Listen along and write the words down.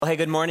Well, hey,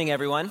 good morning,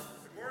 everyone.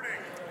 Good morning.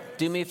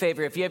 Do me a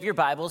favor. If you have your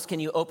Bibles, can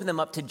you open them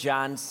up to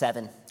John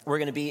 7? We're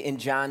going to be in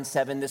John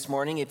 7 this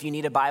morning. If you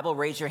need a Bible,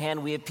 raise your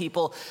hand. We have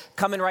people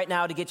coming right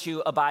now to get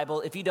you a Bible.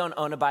 If you don't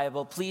own a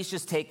Bible, please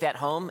just take that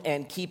home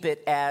and keep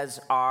it as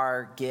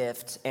our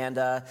gift. And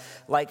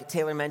like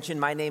Taylor mentioned,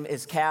 my name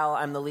is Cal.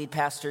 I'm the lead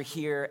pastor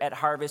here at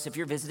Harvest. If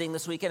you're visiting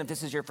this weekend, if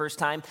this is your first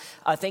time,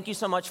 thank you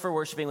so much for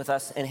worshiping with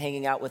us and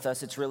hanging out with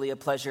us. It's really a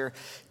pleasure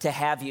to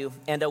have you.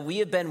 And we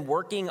have been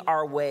working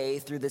our way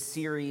through the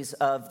series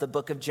of the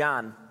book of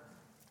John.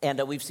 And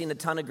we've seen a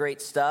ton of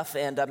great stuff,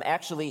 and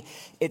actually,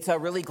 it's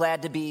really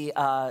glad to be.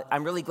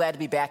 I'm really glad to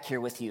be back here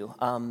with you.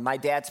 My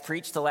dad's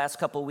preached the last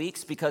couple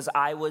weeks because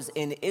I was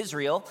in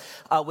Israel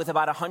with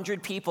about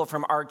 100 people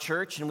from our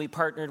church, and we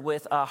partnered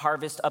with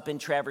Harvest up in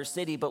Traverse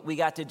City. But we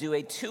got to do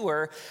a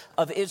tour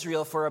of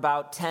Israel for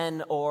about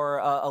 10 or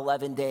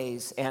 11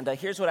 days. And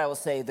here's what I will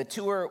say: the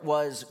tour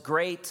was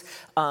great.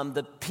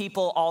 The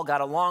people all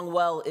got along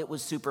well. It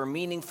was super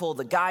meaningful.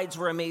 The guides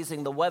were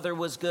amazing. The weather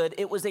was good.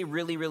 It was a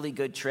really, really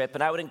good trip,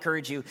 and I would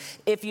encourage you,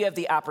 if you have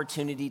the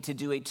opportunity to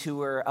do a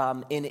tour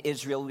in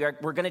Israel.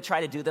 We're going to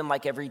try to do them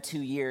like every 2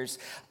 years.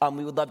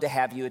 We would love to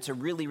have you. It's a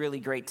really,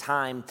 really great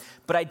time.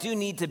 But I do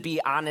need to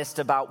be honest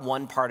about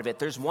one part of it.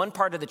 There's one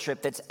part of the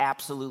trip that's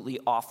absolutely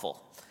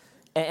awful.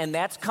 And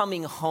that's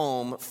coming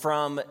home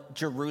from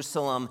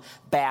Jerusalem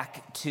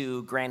back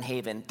to Grand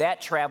Haven.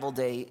 That travel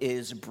day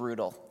is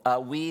brutal.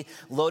 We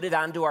loaded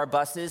onto our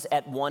buses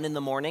at 1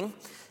 a.m.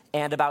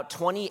 And about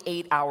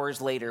 28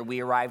 hours later, we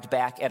arrived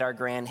back at our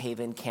Grand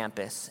Haven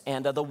campus.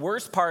 And the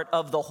worst part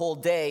of the whole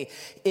day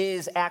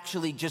is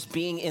actually just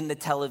being in the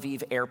Tel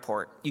Aviv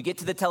airport. You get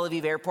to the Tel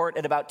Aviv airport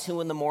at about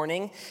 2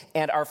 a.m,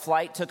 and our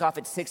flight took off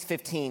at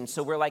 6:15.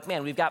 So we're like,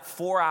 man, we've got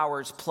 4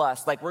 hours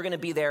plus. Like, we're going to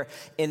be there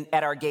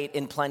at our gate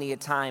in plenty of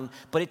time.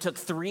 But it took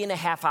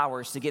 3.5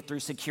 hours to get through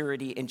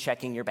security and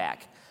checking your bag.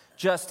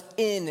 Just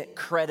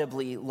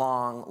incredibly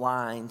long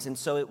lines. And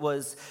so it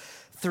was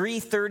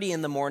 3:30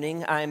 in the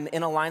morning. I'm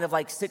in a line of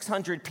like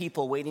 600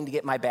 people waiting to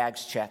get my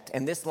bags checked.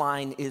 And this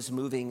line is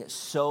moving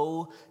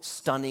so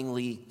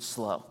stunningly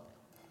slow.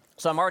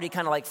 So I'm already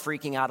kind of like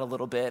freaking out a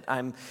little bit.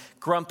 I'm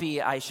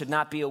grumpy. I should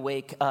not be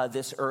awake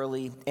this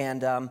early.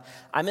 And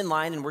I'm in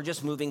line and we're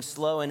just moving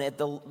slow. And at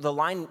the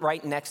line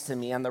right next to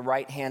me on the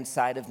right-hand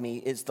side of me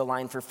is the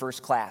line for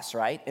first class,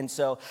 right? And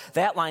so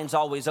that line's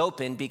always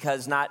open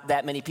because not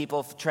that many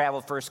people travel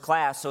first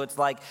class. So it's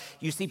like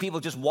you see people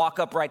just walk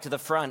up right to the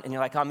front and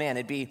you're like, oh man,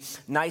 it'd be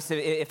nice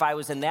if I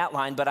was in that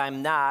line, but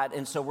I'm not.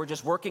 And so we're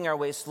just working our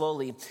way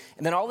slowly.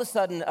 And then all of a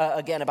sudden,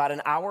 again, about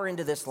an hour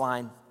into this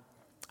line,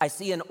 I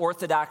see an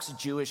Orthodox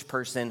Jewish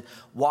person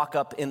walk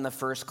up in the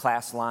first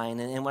class line.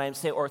 And when I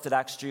say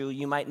Orthodox Jew,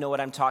 you might know what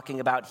I'm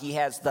talking about. He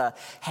has the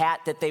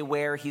hat that they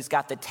wear. He's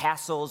got the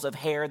tassels of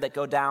hair that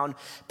go down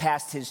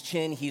past his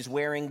chin. He's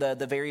wearing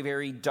the very,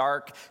 very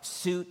dark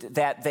suit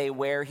that they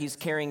wear. He's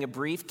carrying a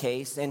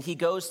briefcase. And he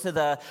goes to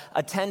the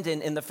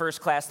attendant in the first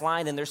class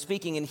line, and they're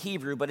speaking in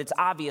Hebrew, but it's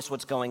obvious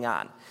what's going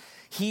on.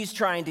 He's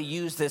trying to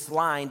use this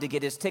line to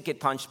get his ticket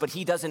punched, but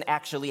he doesn't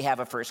actually have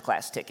a first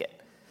class ticket.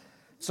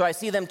 So I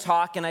see them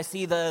talk, and I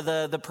see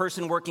the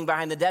person working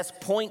behind the desk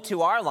point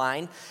to our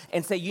line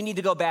and say, you need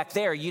to go back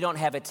there. You don't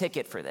have a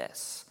ticket for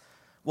this.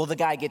 Well, the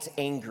guy gets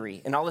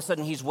angry, and all of a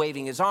sudden he's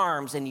waving his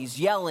arms, and he's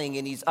yelling,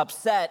 and he's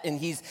upset, and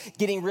he's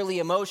getting really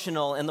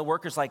emotional. And the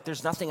worker's like,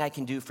 there's nothing I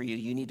can do for you.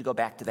 You need to go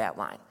back to that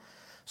line.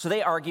 So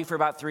they argue for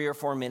about 3 or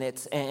 4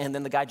 minutes, and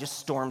then the guy just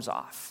storms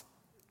off.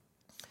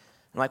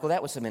 I'm like, well,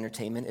 that was some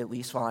entertainment, at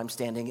least while I'm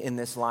standing in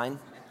this line.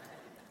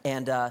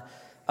 And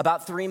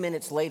about 3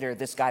 minutes later,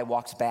 this guy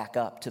walks back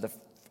up to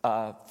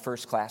the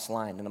first class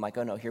line. And I'm like,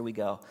 oh no, here we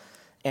go.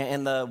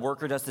 And the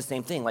worker does the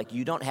same thing. Like,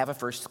 you don't have a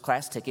first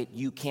class ticket.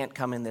 You can't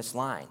come in this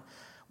line.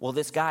 Well,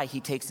 this guy, he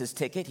takes his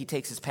ticket, he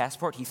takes his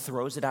passport, he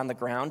throws it on the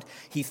ground.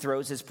 He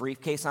throws his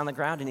briefcase on the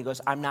ground and he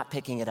goes, I'm not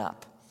picking it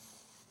up.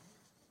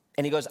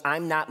 And he goes,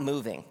 I'm not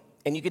moving.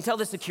 And you can tell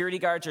the security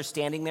guards are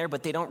standing there,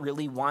 but they don't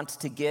really want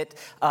to get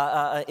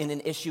in an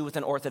issue with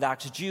an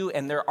Orthodox Jew.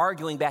 And they're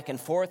arguing back and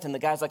forth. And the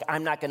guy's like,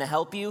 I'm not going to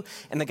help you.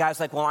 And the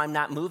guy's like, well, I'm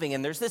not moving.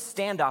 And there's this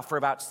standoff for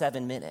about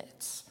 7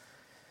 minutes.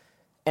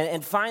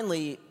 And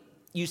finally,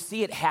 you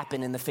see it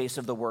happen in the face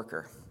of the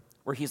worker,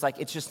 where he's like,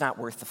 it's just not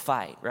worth the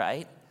fight,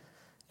 right?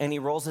 And he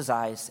rolls his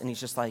eyes and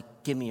he's just like,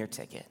 give me your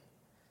ticket.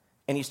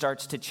 And he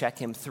starts to check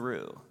him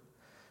through.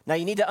 Now,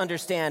 you need to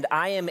understand,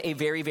 I am a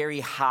very,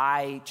 very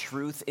high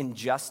truth and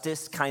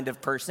justice kind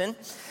of person.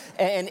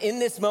 And in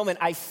this moment,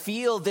 I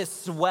feel this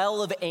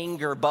swell of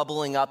anger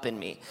bubbling up in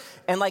me.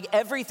 And like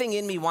everything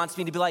in me wants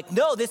me to be like,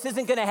 no, this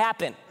isn't going to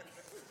happen.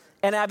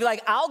 And I'd be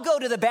like, I'll go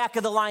to the back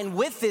of the line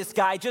with this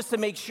guy just to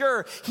make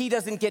sure he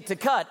doesn't get to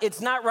cut.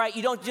 It's not right.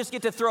 You don't just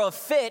get to throw a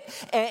fit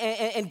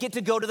and get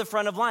to go to the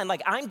front of line.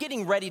 Like, I'm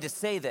getting ready to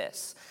say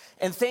this.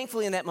 And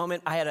thankfully, in that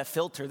moment, I had a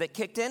filter that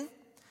kicked in.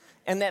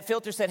 And that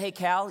filter said, hey,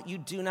 Cal, you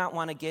do not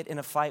want to get in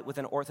a fight with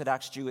an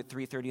Orthodox Jew at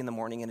 3:30 in the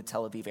morning in a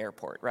Tel Aviv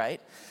airport,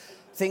 right?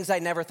 Things I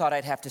never thought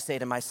I'd have to say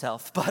to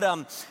myself. But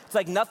it's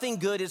like nothing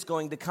good is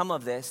going to come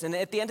of this. And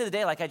at the end of the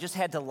day, like, I just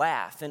had to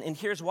laugh. And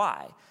here's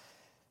why.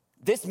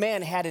 This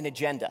man had an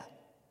agenda.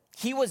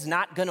 He was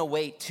not going to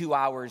wait 2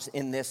 hours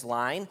in this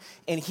line,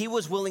 and he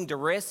was willing to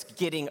risk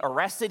getting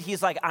arrested.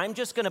 He's like, I'm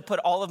just going to put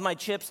all of my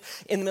chips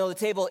in the middle of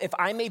the table. If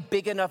I'm a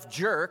big enough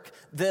jerk,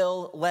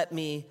 they'll let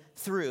me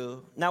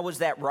through. Now, was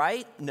that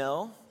right?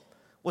 No.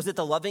 Was it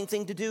the loving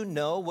thing to do?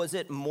 No. Was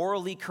it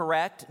morally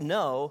correct?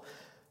 No.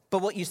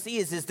 But what you see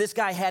is this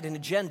guy had an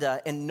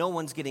agenda, and no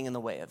one's getting in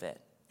the way of it.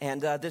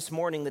 And this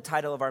morning, the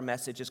title of our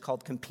message is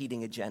called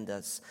Competing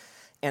Agendas.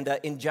 And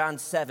in John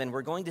 7,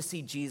 we're going to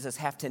see Jesus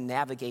have to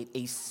navigate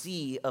a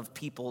sea of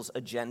people's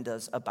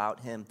agendas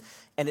about him.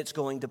 And it's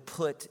going to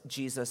put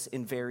Jesus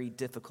in very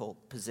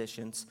difficult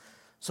positions.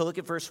 So look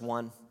at verse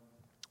 1.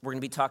 We're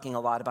going to be talking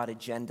a lot about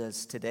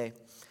agendas today. It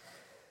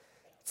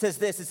says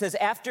this, it says,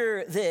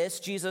 after this,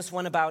 Jesus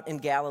went about in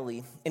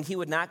Galilee, and he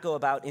would not go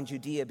about in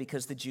Judea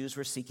because the Jews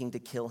were seeking to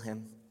kill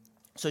him.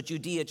 So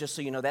Judea, just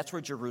so you know, that's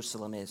where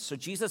Jerusalem is. So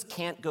Jesus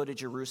can't go to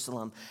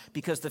Jerusalem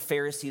because the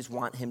Pharisees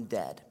want him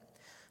dead.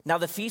 Now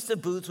the Feast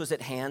of Booths was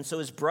at hand, so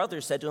his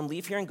brothers said to him,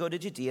 leave here and go to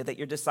Judea, that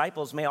your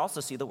disciples may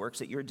also see the works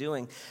that you're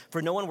doing.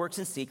 For no one works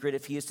in secret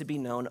if he is to be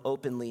known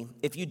openly.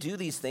 If you do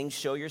these things,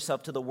 show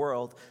yourself to the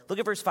world. Look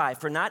at verse 5.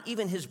 For not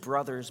even his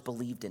brothers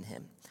believed in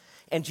him.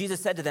 And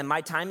Jesus said to them,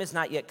 my time is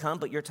not yet come,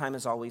 but your time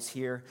is always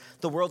here.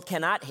 The world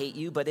cannot hate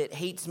you, but it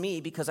hates me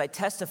because I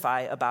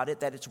testify about it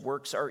that its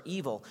works are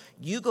evil.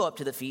 You go up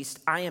to the feast,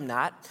 I am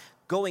not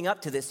going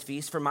up to this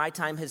feast, for my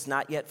time has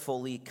not yet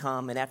fully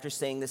come. And after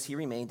saying this, he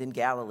remained in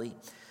Galilee.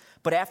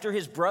 But after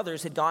his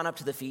brothers had gone up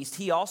to the feast,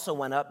 he also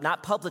went up,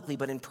 not publicly,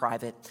 but in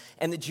private.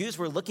 And the Jews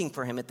were looking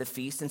for him at the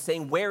feast and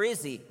saying, where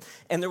is he?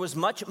 And there was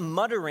much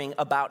muttering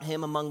about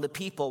him among the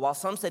people. While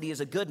some said he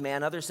is a good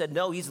man, others said,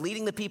 no, he's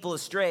leading the people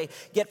astray.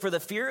 Yet for the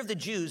fear of the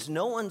Jews,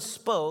 no one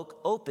spoke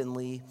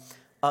openly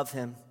of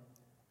him.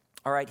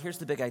 All right, here's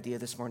the big idea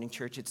this morning,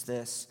 church. It's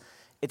this.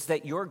 It's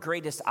that your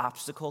greatest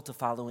obstacle to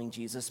following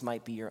Jesus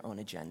might be your own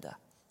agenda.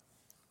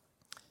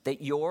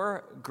 That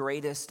your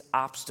greatest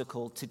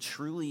obstacle to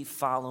truly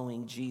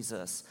following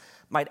Jesus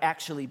might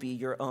actually be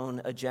your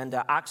own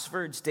agenda.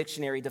 Oxford's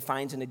dictionary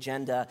defines an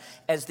agenda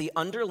as the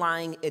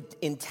underlying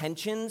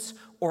intentions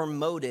or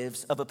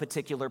motives of a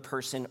particular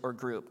person or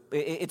group.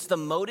 It's the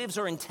motives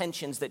or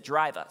intentions that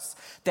drive us.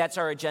 That's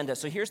our agenda.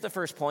 So here's the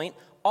first point.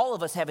 All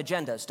of us have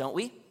agendas, don't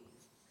we?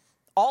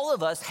 All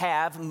of us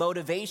have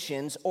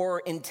motivations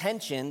or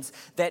intentions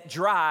that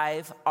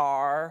drive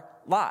our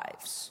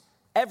lives.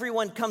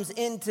 Everyone comes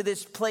into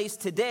this place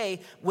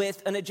today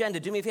with an agenda.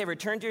 Do me a favor,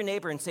 turn to your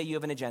neighbor and say you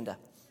have an agenda.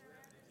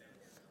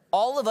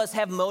 All of us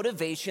have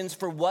motivations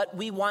for what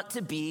we want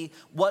to be,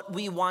 what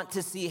we want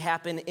to see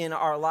happen in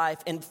our life.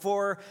 And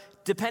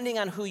depending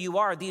on who you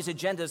are, these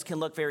agendas can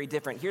look very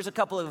different. Here's a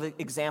couple of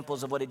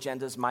examples of what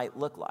agendas might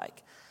look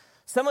like.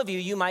 Some of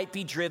you might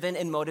be driven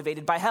and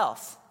motivated by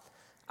health.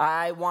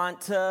 I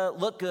want to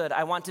look good.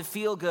 I want to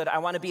feel good. I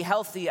want to be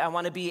healthy. I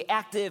want to be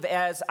active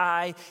as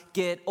I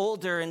get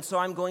older. And so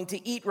I'm going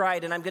to eat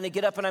right, and I'm going to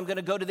get up and I'm going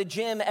to go to the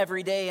gym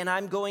every day, and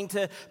I'm going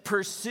to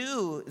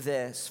pursue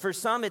this. For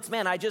some, it's,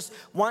 I just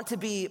want to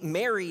be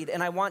married,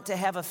 and I want to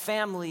have a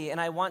family,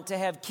 and I want to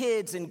have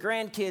kids and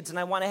grandkids, and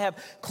I want to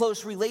have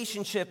close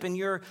relationship, and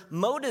you're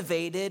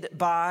motivated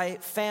by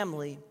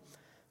family.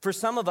 For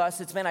some of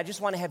us, it's, I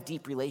just want to have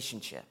deep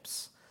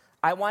relationships.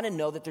 I want to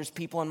know that there's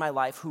people in my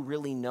life who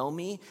really know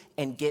me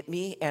and get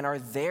me and are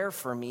there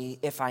for me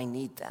if I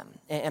need them.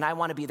 And I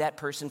want to be that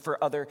person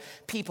for other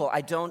people. I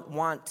don't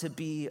want to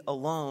be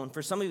alone.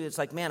 For some of you, it's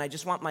like, I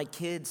just want my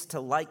kids to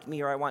like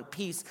me, or I want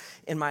peace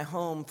in my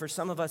home. For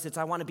some of us, it's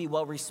I want to be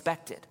well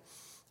respected.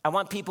 I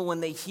want people,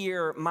 when they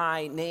hear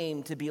my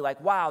name, to be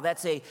like, wow,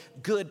 that's a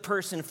good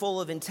person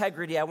full of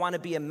integrity. I want to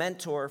be a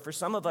mentor. For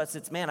some of us,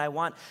 it's, I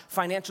want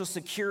financial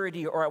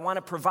security, or I want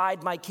to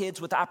provide my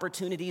kids with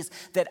opportunities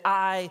that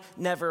I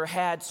never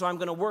had. So I'm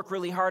going to work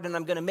really hard and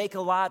I'm going to make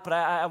a lot, but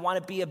I want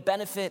to be a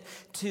benefit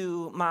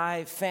to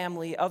my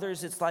family.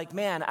 Others, it's like,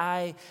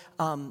 I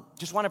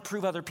just want to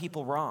prove other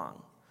people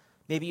wrong.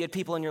 Maybe you had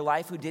people in your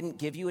life who didn't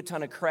give you a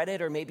ton of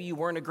credit, or maybe you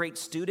weren't a great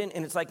student,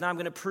 and it's like, I'm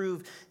going to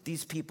prove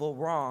these people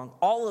wrong.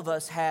 All of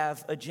us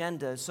have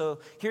agendas. So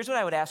here's what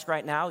I would ask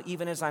right now,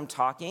 even as I'm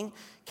talking.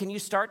 Can you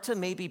start to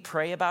maybe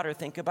pray about or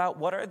think about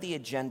what are the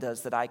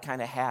agendas that I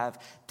kind of have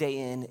day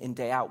in and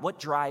day out? What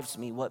drives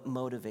me? What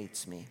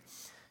motivates me?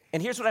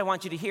 And here's what I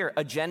want you to hear.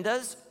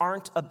 Agendas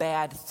aren't a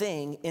bad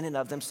thing in and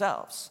of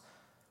themselves.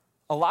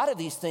 A lot of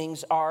these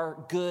things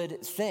are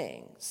good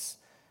things.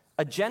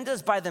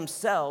 Agendas by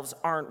themselves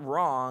aren't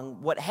wrong.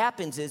 What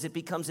happens is it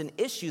becomes an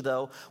issue,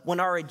 though, when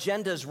our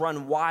agendas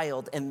run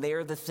wild and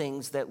they're the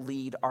things that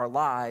lead our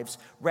lives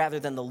rather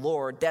than the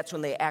Lord. That's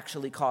when they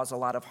actually cause a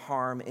lot of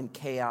harm and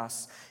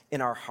chaos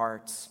in our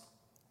hearts.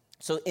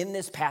 So in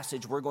this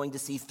passage, we're going to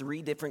see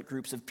 3 different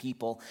groups of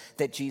people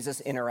that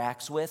Jesus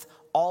interacts with.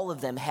 All of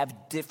them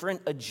have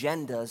different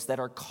agendas that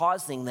are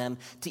causing them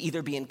to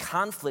either be in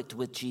conflict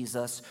with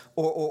Jesus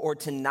or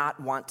to not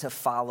want to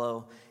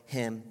follow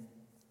him.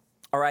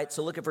 All right,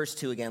 so look at verse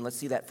 2 again. Let's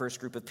see that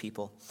first group of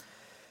people.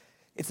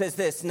 It says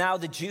this, now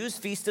the Jews'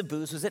 feast of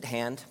booths was at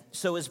hand,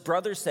 so his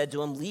brothers said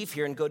to him, leave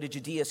here and go to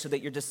Judea so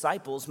that your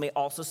disciples may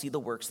also see the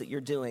works that you're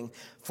doing.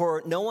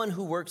 For no one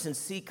who works in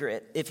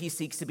secret, if he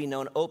seeks to be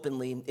known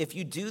openly, if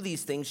you do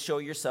these things, show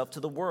yourself to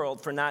the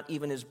world, for not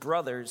even his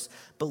brothers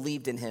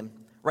believed in him.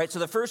 Right, so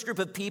the first group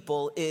of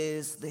people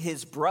is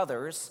his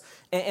brothers,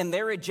 and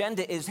their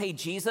agenda is, hey,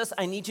 Jesus,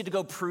 I need you to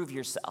go prove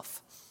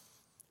yourself.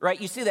 Right,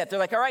 you see that. They're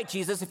like, all right,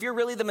 Jesus, if you're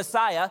really the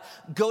Messiah,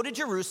 go to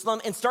Jerusalem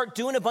and start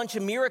doing a bunch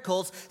of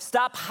miracles.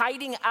 Stop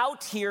hiding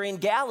out here in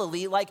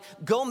Galilee. Like,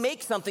 go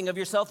make something of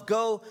yourself.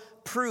 Go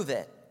prove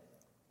it.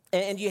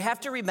 And you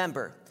have to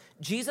remember,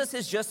 Jesus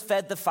has just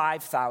fed the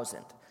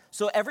 5,000.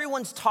 So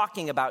everyone's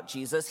talking about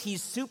Jesus.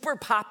 He's super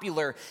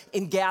popular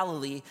in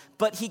Galilee,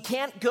 but he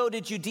can't go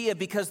to Judea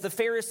because the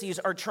Pharisees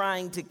are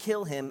trying to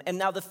kill him. And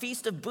now the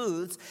Feast of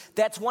Booths,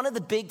 that's one of the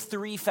big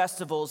 3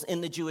 festivals in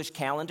the Jewish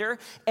calendar.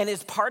 And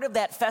as part of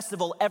that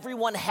festival,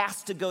 everyone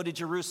has to go to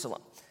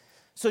Jerusalem.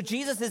 So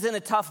Jesus is in a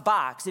tough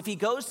box. If he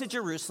goes to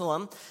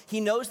Jerusalem,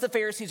 he knows the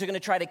Pharisees are going to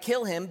try to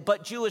kill him,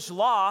 but Jewish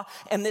law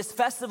and this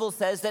festival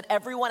says that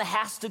everyone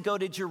has to go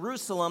to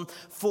Jerusalem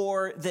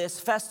for this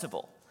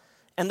festival.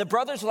 And the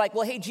brothers are like,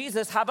 well, hey,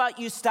 Jesus, how about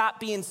you stop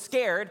being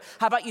scared?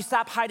 How about you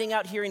stop hiding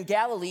out here in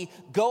Galilee?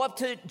 Go up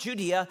to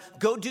Judea,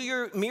 go do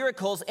your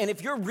miracles, and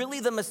if you're really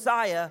the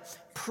Messiah,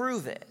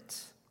 prove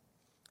it.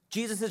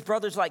 Jesus'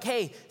 brothers are like,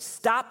 hey,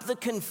 stop the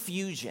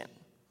confusion.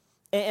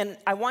 And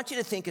I want you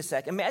to think a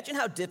sec. Imagine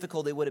how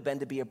difficult it would have been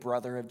to be a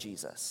brother of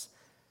Jesus.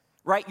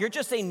 Right? You're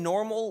just a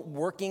normal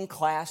working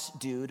class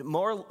dude,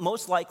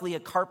 most likely a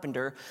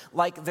carpenter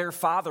like their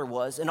father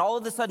was. And all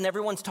of a sudden,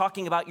 everyone's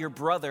talking about your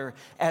brother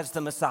as the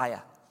Messiah.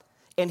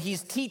 And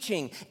he's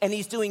teaching and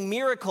he's doing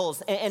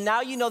miracles. And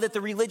now you know that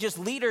the religious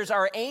leaders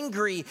are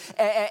angry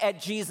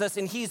at Jesus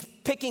and he's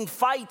picking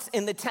fights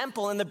in the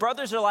temple. And the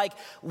brothers are like,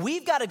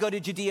 we've got to go to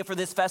Judea for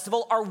this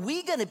festival. Are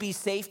we going to be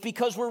safe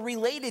because we're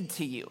related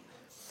to you?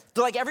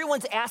 They're like,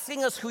 everyone's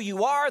asking us who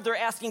you are. They're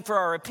asking for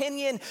our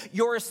opinion.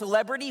 You're a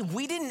celebrity.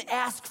 We didn't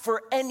ask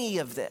for any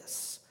of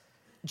this.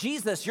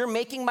 Jesus, you're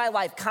making my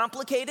life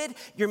complicated.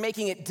 You're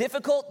making it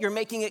difficult. You're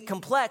making it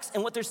complex.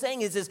 And what they're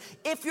saying is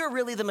if you're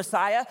really the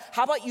Messiah,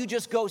 how about you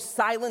just go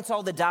silence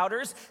all the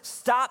doubters?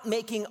 Stop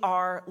making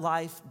our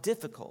life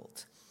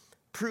difficult.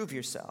 Prove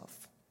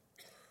yourself.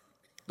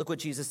 Look what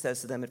Jesus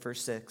says to them at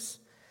verse 6.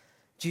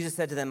 Jesus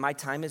said to them, my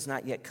time is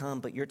not yet come,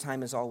 but your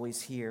time is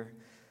always here.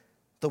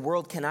 The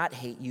world cannot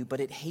hate you, but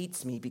it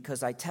hates me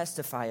because I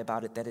testify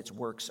about it that its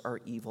works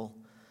are evil.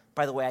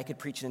 By the way, I could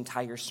preach an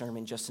entire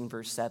sermon just in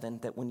verse 7,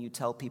 that when you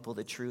tell people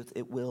the truth,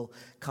 it will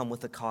come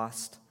with a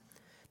cost.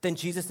 Then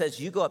Jesus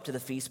says, you go up to the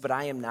feast, but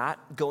I am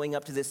not going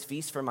up to this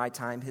feast for my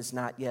time has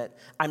not yet.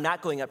 I'm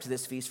not going up to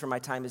this feast for my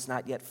time has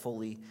not yet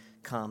fully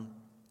come.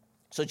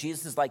 So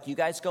Jesus is like, you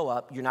guys go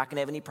up. You're not going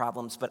to have any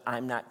problems, but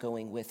I'm not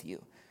going with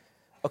you.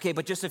 Okay,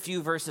 but just a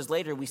few verses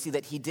later, we see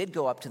that he did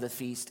go up to the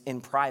feast in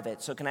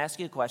private. So can I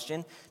ask you a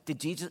question? Did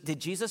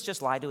Jesus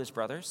just lie to his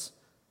brothers?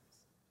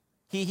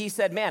 He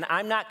said, man,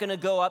 I'm not going to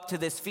go up to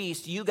this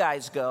feast. You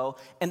guys go.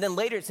 And then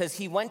later it says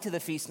he went to the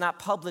feast, not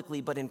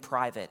publicly, but in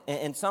private.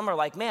 And some are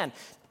like, man,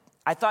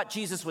 I thought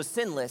Jesus was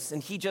sinless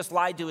and he just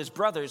lied to his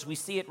brothers. We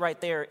see it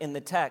right there in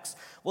the text.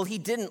 Well, he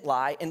didn't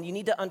lie. And you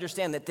need to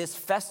understand that this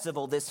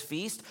festival, this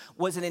feast,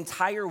 was an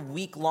entire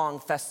week-long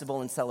festival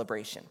and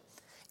celebration.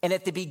 And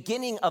at the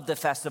beginning of the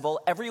festival,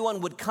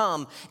 everyone would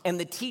come and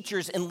the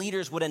teachers and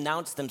leaders would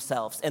announce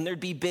themselves and there'd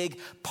be big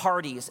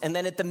parties. And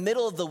then at the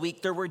middle of the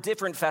week, there were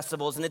different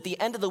festivals. And at the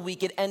end of the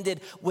week, it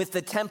ended with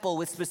the temple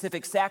with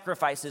specific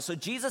sacrifices. So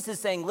Jesus is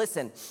saying,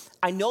 listen,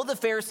 I know the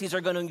Pharisees are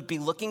going to be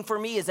looking for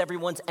me as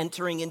everyone's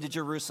entering into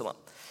Jerusalem.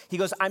 He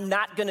goes, I'm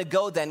not going to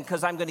go then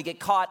because I'm going to get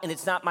caught and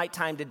it's not my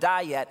time to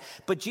die yet.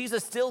 But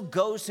Jesus still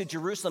goes to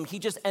Jerusalem. He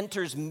just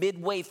enters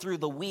midway through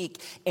the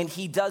week and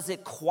he does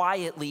it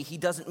quietly. He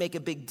doesn't make a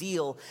big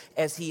deal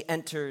as he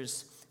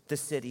enters the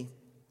city.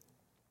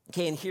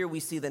 Okay, and here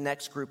we see the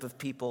next group of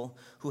people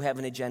who have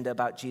an agenda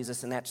about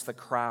Jesus, and that's the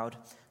crowd.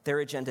 Their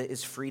agenda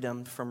is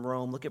freedom from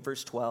Rome. Look at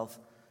verse 12.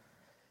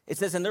 It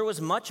says, and there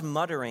was much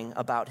muttering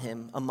about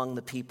him among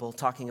the people,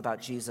 talking about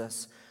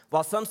Jesus.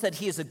 While some said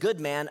he is a good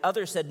man,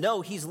 others said,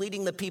 no, he's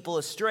leading the people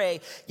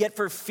astray. Yet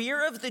for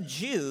fear of the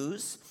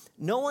Jews,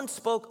 no one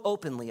spoke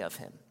openly of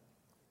him.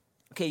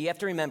 Okay, you have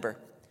to remember,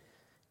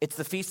 it's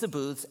the Feast of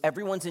Booths.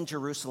 Everyone's in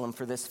Jerusalem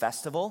for this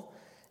festival.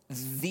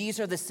 These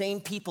are the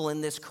same people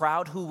in this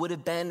crowd who would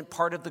have been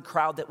part of the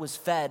crowd that was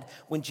fed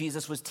when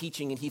Jesus was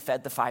teaching and he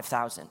fed the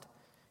 5,000. Do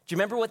you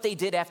remember what they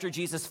did after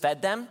Jesus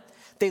fed them?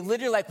 They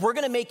literally like, we're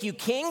going to make you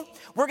king.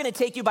 We're going to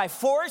take you by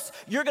force.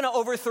 You're going to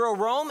overthrow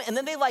Rome. And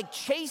then they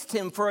chased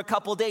him for a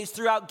couple days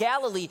throughout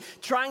Galilee,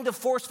 trying to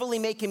forcefully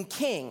make him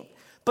king.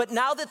 But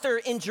now that they're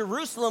in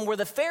Jerusalem where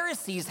the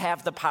Pharisees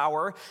have the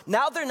power,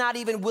 now they're not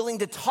even willing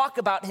to talk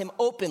about him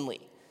openly.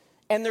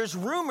 And there's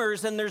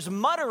rumors and there's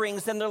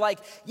mutterings and they're like,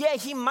 yeah,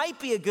 he might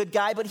be a good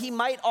guy, but he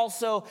might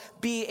also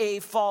be a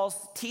false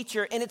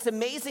teacher. And it's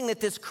amazing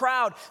that this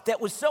crowd that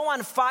was so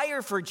on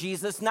fire for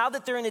Jesus, now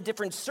that they're in a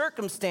different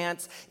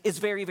circumstance, is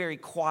very, very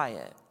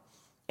quiet.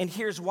 And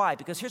here's why,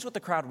 because here's what the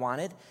crowd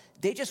wanted.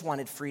 They just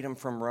wanted freedom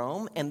from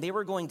Rome, and they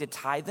were going to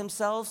tie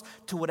themselves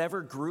to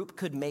whatever group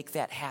could make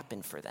that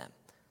happen for them.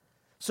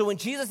 So when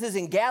Jesus is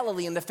in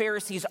Galilee and the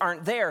Pharisees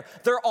aren't there,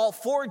 they're all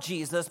for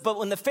Jesus. But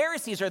when the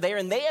Pharisees are there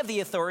and they have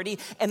the authority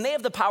and they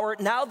have the power,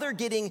 now they're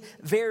getting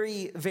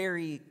very,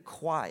 very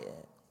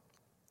quiet.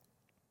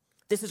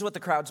 This is what the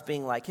crowd's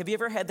being like. Have you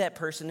ever had that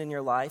person in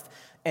your life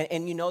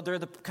and you know they're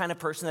the kind of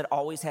person that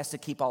always has to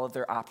keep all of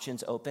their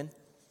options open?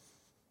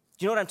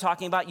 Do you know what I'm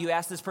talking about? You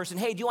ask this person,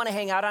 hey, do you want to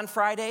hang out on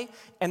Friday?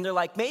 And they're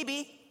like,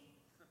 maybe.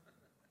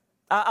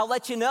 I'll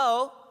let you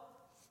know.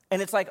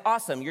 And it's like,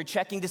 awesome, you're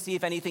checking to see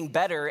if anything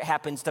better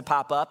happens to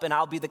pop up, and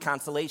I'll be the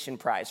consolation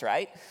prize,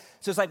 right?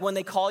 So it's like when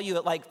they call you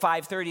at like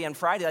 5:30 on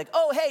Friday, like,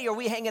 oh, hey, are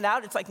we hanging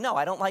out? It's like, no,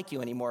 I don't like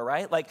you anymore,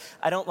 right? Like,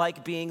 I don't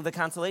like being the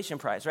consolation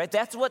prize, right?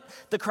 That's what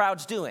the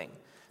crowd's doing.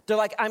 They're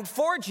like, I'm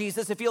for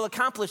Jesus if you'll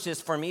accomplish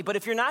this for me, but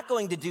if you're not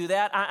going to do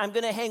that, I'm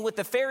going to hang with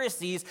the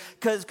Pharisees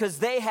because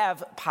they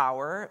have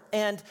power.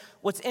 And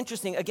what's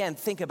interesting, again,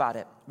 think about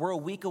it. We're a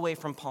week away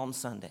from Palm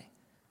Sunday.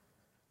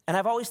 And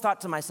I've always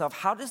thought to myself,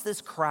 how does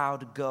this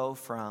crowd go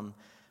from,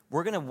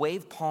 we're going to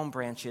wave palm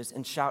branches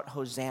and shout,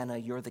 Hosanna,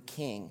 you're the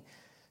king,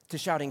 to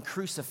shouting,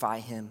 crucify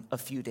him a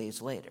few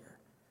days later?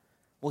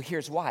 Well,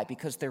 here's why.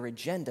 Because their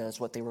agenda is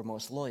what they were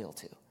most loyal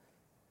to.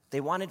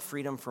 They wanted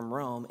freedom from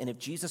Rome, and if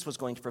Jesus was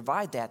going to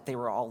provide that, they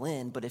were all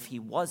in. But if he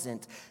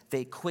wasn't,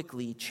 they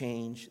quickly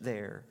changed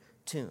their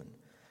tune.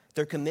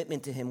 Their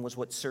commitment to him was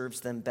what serves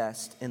them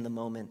best in the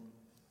moment.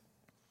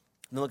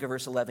 And then look at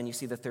verse 11. You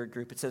see the third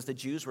group. It says the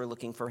Jews were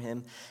looking for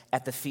him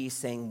at the feast,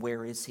 saying,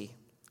 where is he?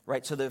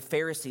 Right? So the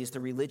Pharisees, the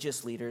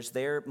religious leaders,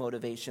 their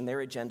motivation,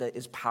 their agenda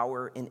is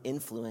power and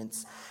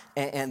influence.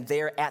 And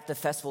they're at the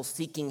festival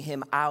seeking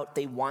him out.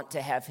 They want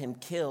to have him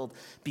killed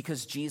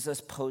because Jesus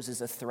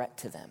poses a threat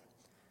to them.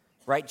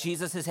 Right?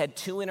 Jesus has had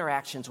 2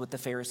 interactions with the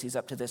Pharisees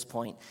up to this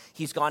point.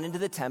 He's gone into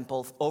the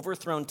temple,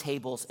 overthrown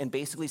tables, and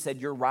basically said,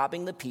 you're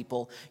robbing the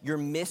people. You're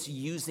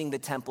misusing the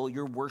temple.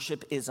 Your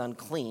worship is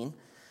unclean.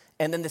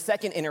 And then the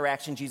second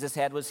interaction Jesus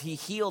had was he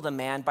healed a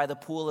man by the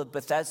pool of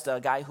Bethesda,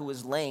 a guy who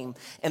was lame.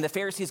 And the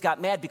Pharisees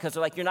got mad because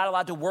they're like, you're not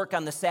allowed to work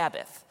on the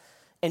Sabbath.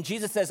 And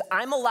Jesus says,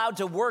 I'm allowed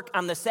to work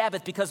on the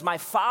Sabbath because my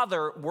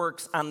Father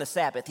works on the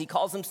Sabbath. He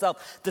calls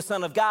himself the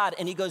Son of God.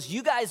 And he goes,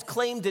 you guys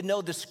claim to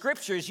know the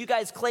scriptures. You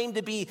guys claim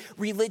to be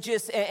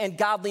religious and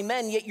godly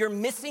men, yet you're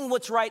missing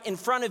what's right in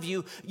front of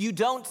you. You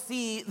don't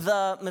see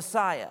the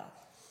Messiah.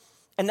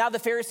 And now the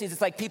Pharisees, it's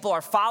like people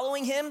are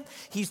following him.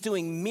 He's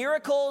doing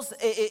miracles.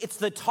 It's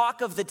the talk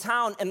of the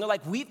town. And they're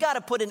like, we've got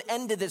to put an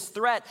end to this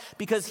threat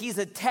because he's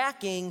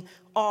attacking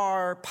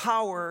our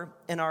power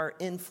and our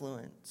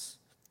influence.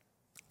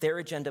 Their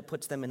agenda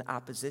puts them in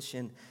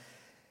opposition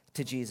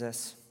to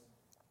Jesus.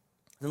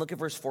 Then look at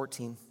verse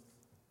 14.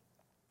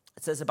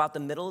 It says, about the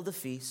middle of the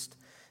feast,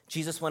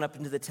 Jesus went up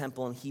into the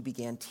temple and he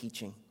began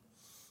teaching.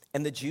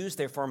 And the Jews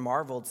therefore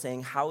marveled,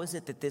 saying, how is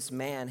it that this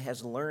man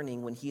has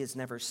learning when he has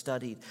never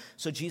studied?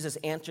 So Jesus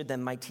answered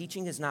them, my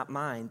teaching is not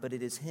mine, but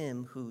it is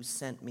him who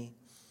sent me.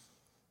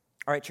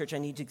 All right, church, I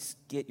need to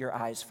get your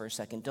eyes for a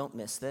second. Don't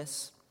miss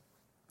this.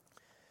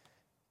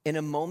 In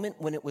a moment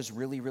when it was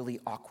really, really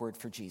awkward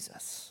for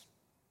Jesus,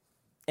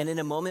 and in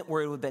a moment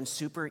where it would have been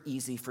super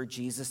easy for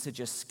Jesus to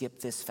just skip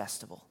this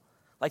festival.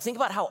 Like, think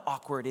about how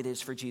awkward it is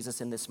for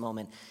Jesus in this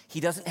moment. He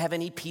doesn't have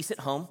any peace at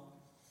home.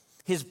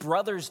 His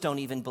brothers don't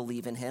even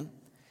believe in him.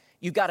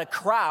 You've got a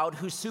crowd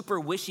who's super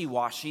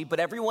wishy-washy, but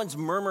everyone's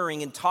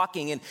murmuring and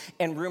talking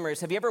and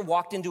rumors. Have you ever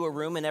walked into a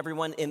room and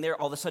everyone in there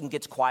all of a sudden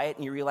gets quiet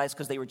and you realize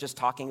because they were just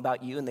talking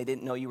about you and they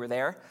didn't know you were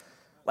there?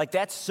 Like,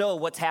 that's so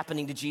what's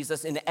happening to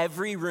Jesus in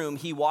every room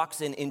he walks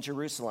in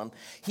Jerusalem.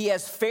 He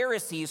has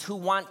Pharisees who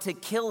want to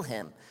kill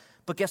him.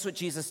 But guess what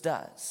Jesus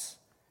does?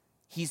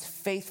 He's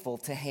faithful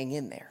to hang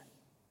in there.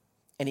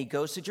 And he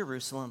goes to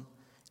Jerusalem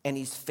and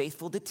he's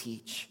faithful to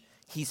teach.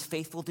 He's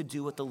faithful to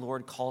do what the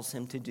Lord calls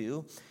him to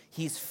do.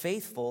 He's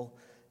faithful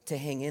to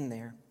hang in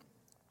there.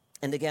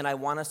 And again, I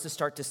want us to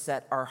start to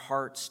set our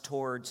hearts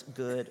towards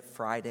Good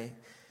Friday,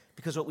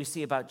 because what we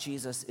see about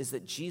Jesus is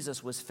that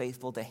Jesus was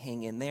faithful to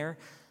hang in there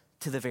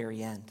to the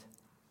very end.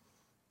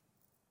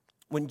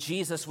 When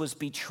Jesus was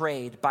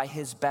betrayed by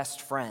his best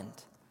friend,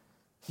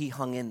 he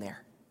hung in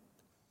there.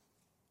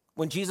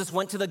 When Jesus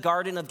went to the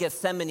Garden of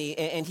Gethsemane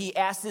and he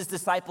asked his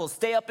disciples,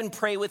 stay up and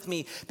pray with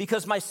me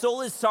because my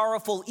soul is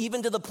sorrowful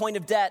even to the point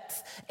of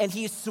death. And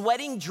he's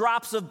sweating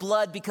drops of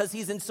blood because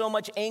he's in so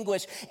much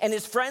anguish. And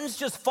his friends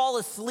just fall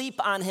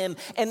asleep on him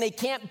and they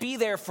can't be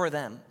there for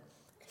them.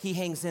 He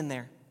hangs in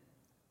there.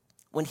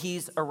 When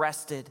he's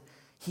arrested,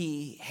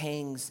 he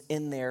hangs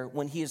in there.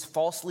 When he is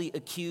falsely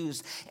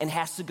accused and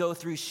has to go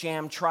through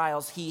sham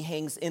trials, he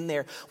hangs in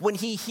there. When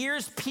he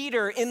hears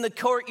Peter in the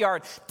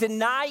courtyard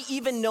deny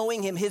even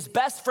knowing him, his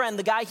best friend,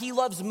 the guy he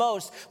loves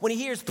most, when he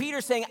hears Peter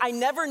saying, I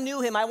never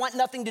knew him, I want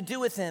nothing to do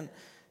with him,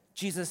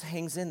 Jesus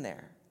hangs in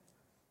there.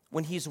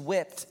 When he's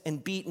whipped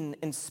and beaten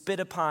and spit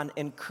upon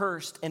and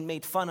cursed and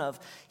made fun of,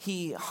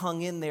 he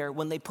hung in there.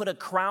 When they put a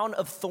crown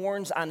of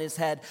thorns on his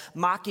head,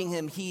 mocking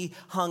him, he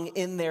hung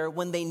in there.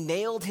 When they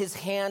nailed his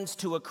hands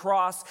to a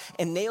cross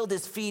and nailed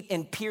his feet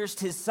and pierced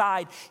his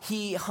side,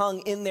 he hung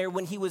in there.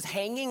 When he was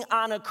hanging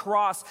on a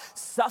cross,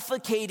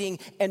 suffocating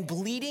and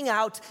bleeding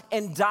out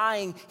and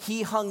dying,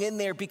 he hung in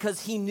there because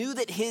he knew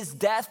that his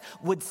death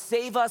would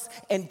save us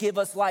and give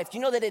us life. Do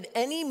you know that at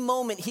any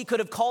moment he could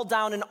have called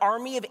down an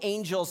army of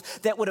angels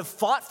that would have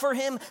fought for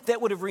him,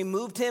 that would have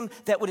removed him,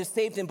 that would have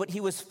saved him, but he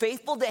was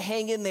faithful to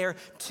hang in there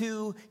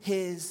to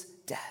his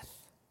death.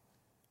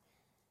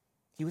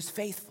 He was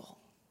faithful.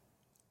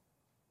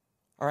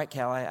 All right,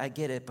 Cal, I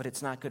get it, but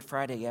it's not Good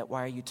Friday yet.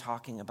 Why are you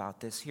talking about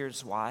this?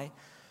 Here's why.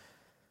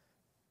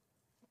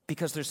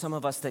 Because there's some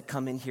of us that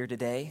come in here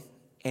today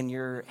and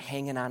you're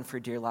hanging on for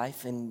dear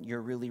life and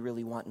you're really,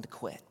 really wanting to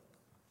quit.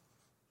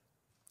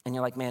 And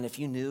you're like, man, if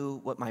you knew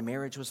what my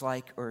marriage was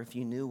like, or if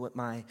you knew what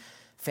my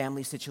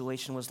family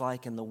situation was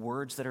like and the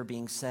words that are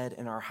being said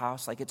in our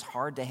house, like it's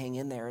hard to hang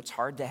in there. It's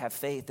hard to have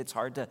faith. It's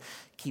hard to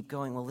keep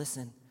going. Well,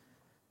 listen,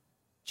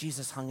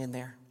 Jesus hung in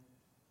there.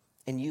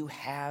 And you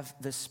have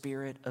the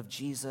Spirit of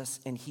Jesus,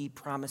 and he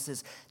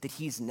promises that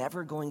he's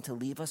never going to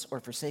leave us or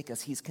forsake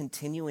us. He's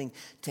continuing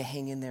to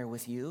hang in there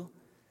with you.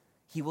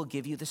 He will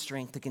give you the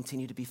strength to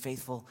continue to be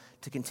faithful,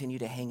 to continue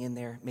to hang in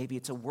there. Maybe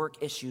it's a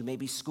work issue.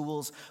 Maybe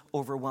school's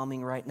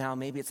overwhelming right now.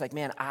 Maybe it's like,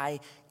 man, I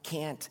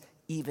can't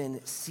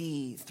even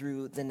see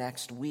through the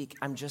next week.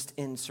 I'm just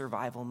in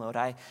survival mode.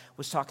 I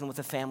was talking with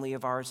a family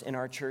of ours in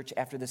our church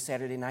after the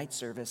Saturday night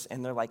service,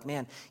 and they're like,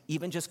 man,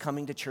 even just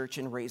coming to church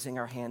and raising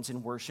our hands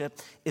in worship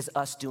is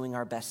us doing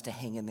our best to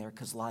hang in there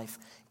because life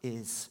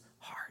is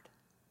hard.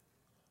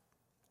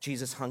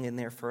 Jesus hung in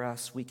there for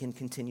us. We can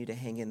continue to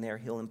hang in there.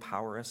 He'll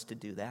empower us to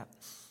do that.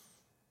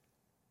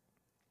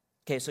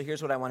 Okay, so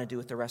here's what I want to do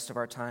with the rest of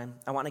our time.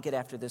 I want to get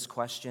after this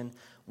question.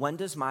 When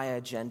does my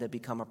agenda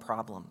become a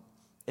problem?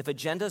 If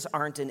agendas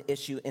aren't an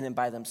issue in and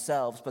by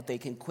themselves, but they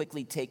can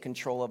quickly take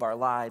control of our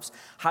lives,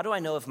 how do I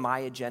know if my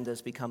agenda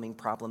is becoming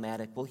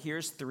problematic? Well,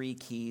 here's 3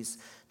 keys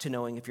to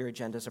knowing if your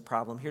agenda is a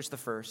problem. Here's the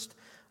first.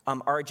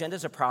 Our agenda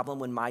is a problem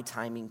when my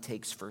timing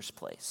takes first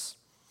place.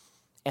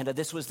 And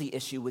this was the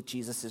issue with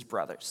Jesus'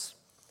 brothers,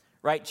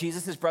 right?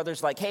 Jesus'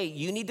 brothers like, hey,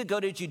 you need to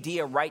go to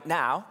Judea right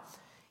now.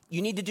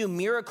 You need to do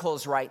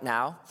miracles right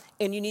now.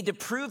 And you need to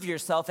prove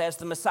yourself as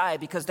the Messiah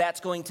because that's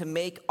going to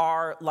make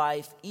our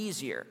life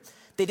easier.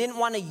 They didn't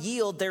want to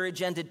yield their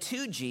agenda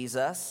to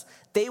Jesus.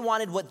 They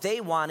wanted what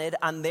they wanted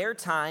on their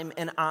time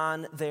and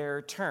on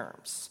their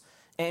terms.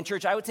 And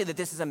church, I would say that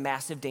this is a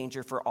massive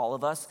danger for all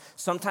of us,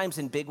 sometimes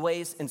in big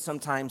ways and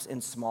sometimes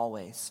in small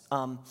ways.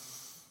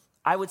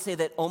 I would say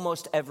that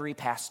almost every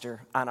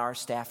pastor on our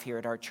staff here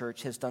at our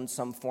church has done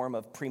some form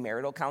of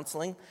premarital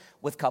counseling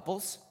with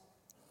couples.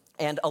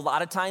 And a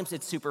lot of times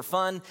it's super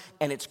fun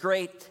and it's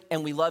great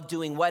and we love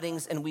doing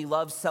weddings and we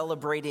love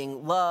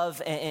celebrating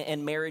love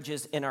and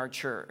marriages in our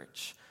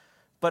church.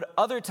 But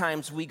other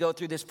times we go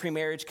through this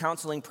premarriage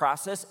counseling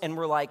process and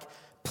we're like,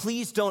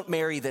 please don't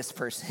marry this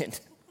person.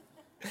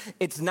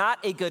 It's not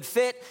a good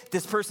fit.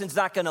 This person's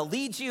not going to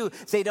lead you.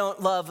 They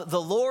don't love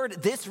the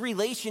Lord. This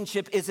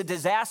relationship is a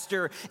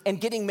disaster and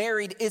getting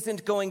married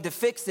isn't going to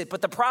fix it.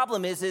 But the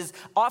problem is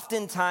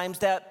oftentimes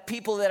that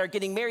people that are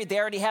getting married, they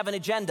already have an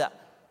agenda.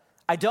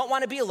 I don't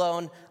want to be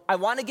alone. I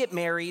want to get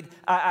married.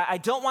 I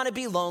don't want to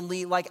be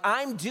lonely. Like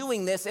I'm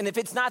doing this. And if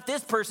it's not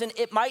this person,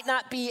 it might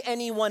not be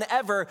anyone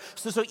ever.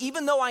 So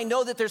even though I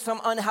know that there's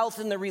some unhealth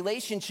in the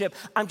relationship,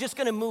 I'm just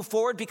going to move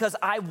forward because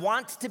I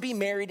want to be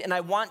married and I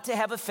want to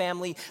have a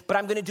family, but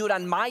I'm going to do it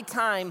on my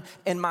time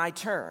and my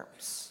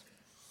terms.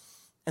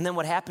 And then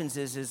what happens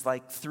is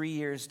like 3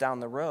 years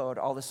down the road,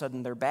 all of a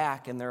sudden they're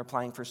back and they're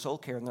applying for soul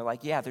care and they're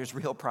like, yeah, there's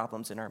real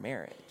problems in our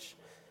marriage.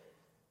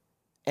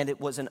 And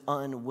it was an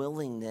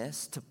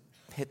unwillingness to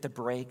hit the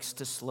brakes,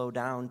 to slow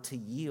down, to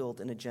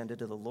yield an agenda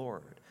to the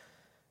Lord.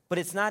 But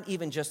it's not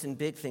even just in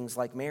big things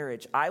like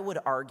marriage. I would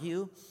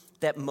argue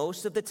that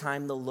most of the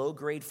time, the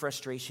low-grade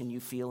frustration you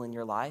feel in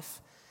your life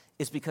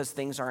is because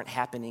things aren't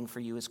happening for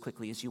you as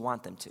quickly as you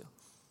want them to.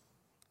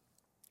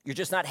 You're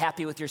just not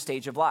happy with your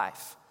stage of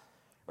life.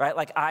 Right?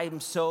 Like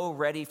I'm so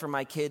ready for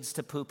my kids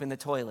to poop in the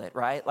toilet,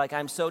 right? Like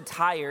I'm so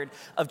tired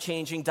of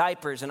changing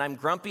diapers and I'm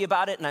grumpy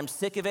about it and I'm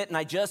sick of it and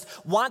I just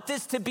want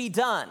this to be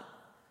done,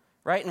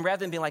 right? And rather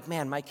than being like,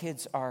 man, my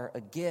kids are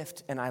a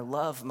gift and I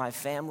love my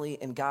family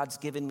and God's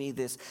given me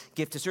this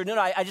gift to serve. No,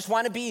 I just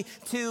want to be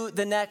to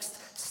the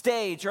next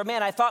stage. Or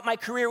man, I thought my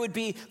career would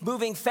be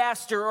moving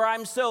faster, or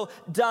I'm so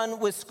done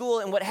with school.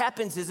 And what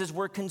happens is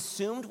we're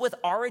consumed with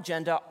our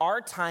agenda,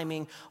 our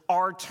timing,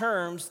 our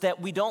terms,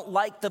 that we don't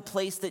like the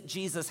place that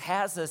Jesus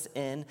has us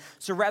in.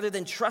 So rather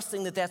than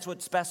trusting that that's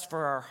what's best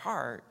for our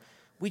heart,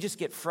 we just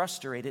get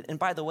frustrated. And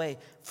by the way,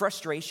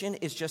 frustration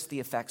is just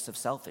the effects of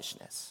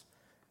selfishness.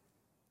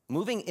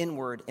 Moving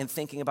inward and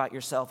thinking about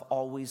yourself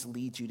always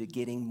leads you to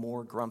getting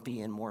more grumpy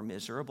and more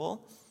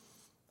miserable.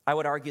 I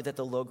would argue that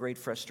the low-grade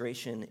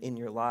frustration in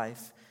your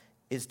life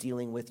is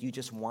dealing with you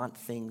just want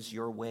things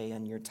your way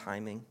and your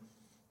timing.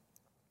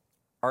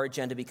 Our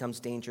agenda becomes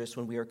dangerous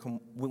when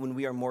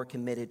we are more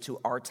committed to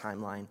our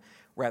timeline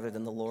rather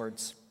than the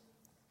Lord's.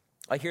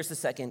 Here's the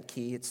second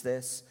key. It's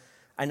this.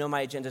 I know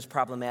my agenda is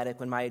problematic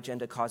when my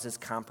agenda causes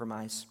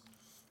compromise,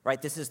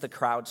 right? This is the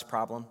crowd's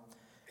problem,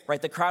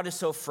 right? The crowd is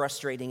so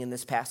frustrating in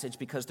this passage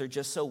because they're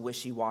just so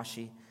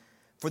wishy-washy.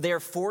 For they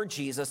are for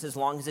Jesus as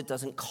long as it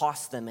doesn't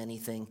cost them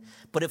anything.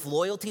 But if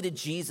loyalty to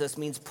Jesus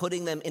means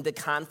putting them into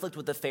conflict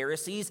with the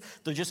Pharisees,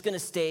 they're just going to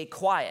stay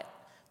quiet.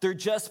 They're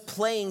just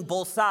playing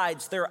both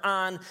sides. They're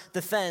on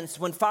the fence.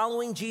 When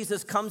following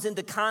Jesus comes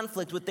into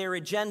conflict with their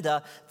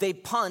agenda, they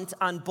punt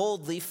on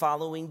boldly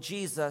following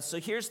Jesus. So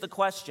here's the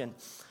question.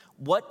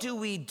 What do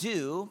we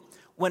do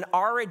when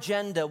our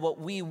agenda, what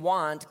we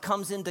want,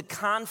 comes into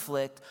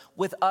conflict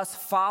with us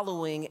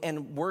following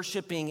and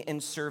worshiping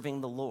and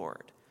serving the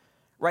Lord?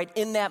 Right?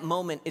 In that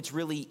moment, it's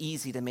really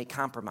easy to make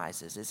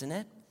compromises, isn't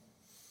it?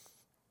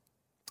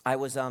 I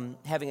was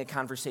having a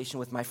conversation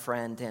with my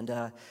friend,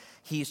 and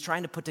he's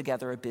trying to put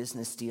together a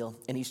business deal,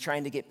 and he's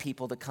trying to get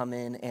people to come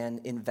in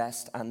and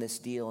invest on this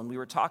deal. And we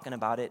were talking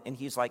about it, and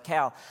he's like,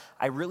 Cal,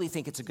 I really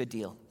think it's a good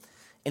deal.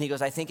 And he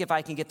goes, I think if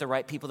I can get the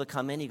right people to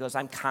come in, he goes,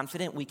 I'm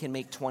confident we can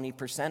make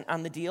 20%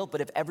 on the deal,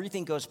 but if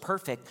everything goes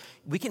perfect,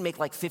 we can make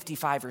like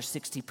 55 or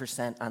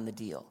 60% on the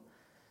deal.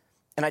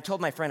 And I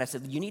told my friend, I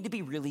said, you need to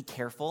be really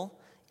careful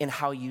in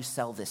how you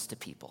sell this to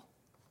people.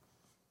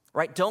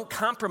 Right? Don't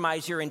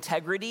compromise your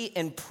integrity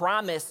and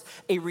promise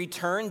a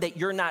return that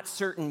you're not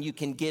certain you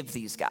can give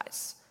these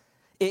guys.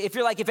 If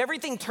you're like, if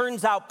everything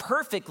turns out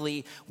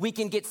perfectly, we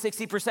can get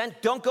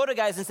 60%, don't go to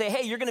guys and say,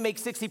 hey, you're going to make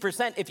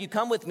 60% if you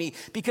come with me,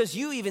 because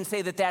you even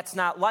say that that's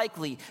not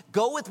likely.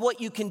 Go with what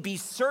you can be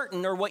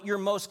certain or what you're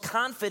most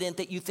confident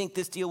that you think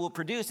this deal will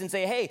produce and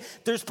say, hey,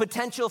 there's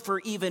potential for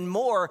even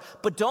more,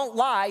 but don't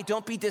lie,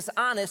 don't be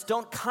dishonest,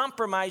 don't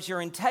compromise your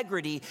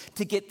integrity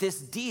to get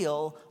this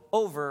deal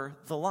over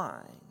the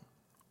line.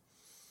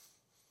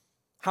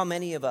 How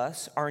many of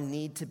us, our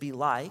need to be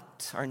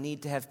liked, our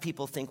need to have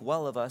people think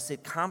well of us,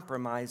 it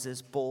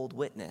compromises bold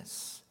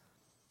witness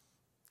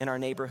in our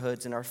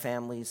neighborhoods, in our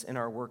families, in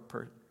our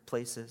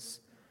workplaces,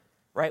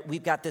 right?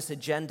 We've got this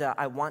agenda.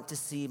 I want to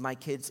see my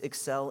kids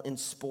excel in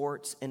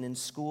sports and in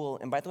school.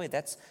 And by the way,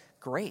 that's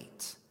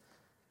great.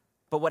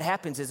 But what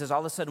happens is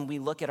all of a sudden we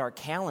look at our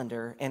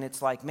calendar and it's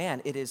like,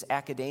 man, it is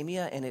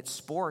academia and it's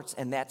sports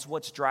and that's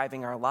what's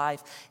driving our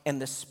life.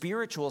 And the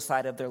spiritual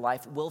side of their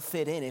life will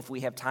fit in if we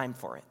have time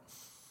for it.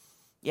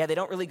 Yeah, they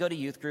don't really go to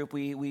youth group.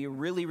 We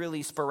really,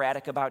 really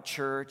sporadic about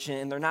church,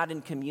 and they're not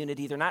in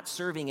community. They're not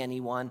serving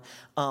anyone.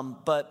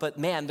 But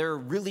man, they're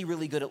really,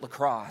 really good at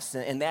lacrosse,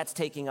 and that's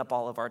taking up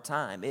all of our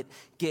time. It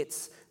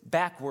gets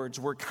backwards.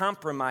 We're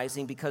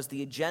compromising because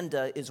the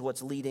agenda is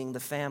what's leading the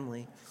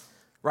family.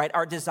 Right?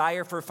 Our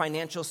desire for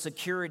financial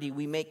security,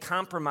 we make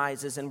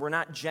compromises and we're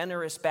not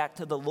generous back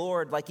to the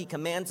Lord like he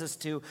commands us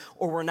to,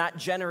 or we're not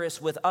generous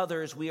with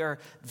others. We are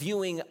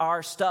viewing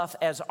our stuff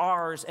as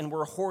ours and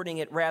we're hoarding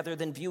it rather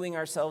than viewing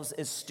ourselves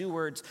as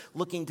stewards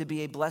looking to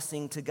be a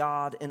blessing to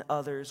God and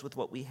others with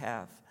what we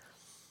have.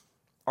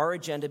 Our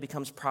agenda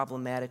becomes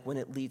problematic when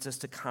it leads us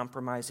to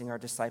compromising our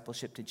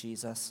discipleship to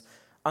Jesus.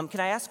 Can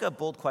I ask a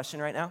bold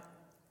question right now?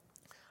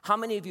 How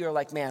many of you are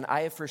like, man,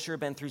 I have for sure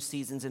been through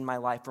seasons in my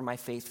life where my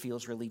faith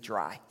feels really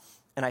dry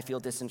and I feel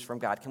distance from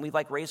God? Can we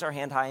raise our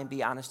hand high and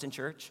be honest in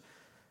church?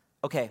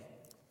 Okay,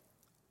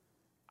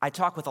 I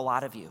talk with a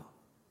lot of you.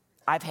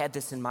 I've had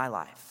this in my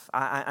life.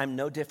 I'm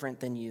no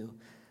different than you.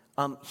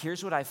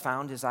 Here's what I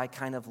found as I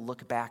kind of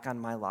look back on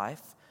my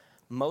life.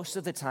 Most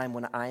of the time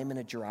when I am in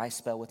a dry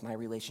spell with my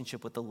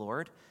relationship with the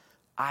Lord,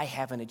 I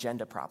have an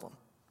agenda problem.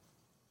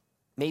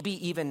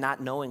 Maybe even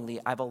not knowingly,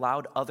 I've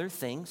allowed other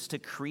things to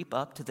creep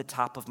up to the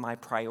top of my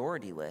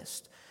priority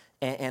list.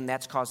 And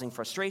that's causing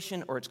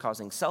frustration, or it's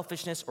causing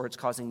selfishness, or it's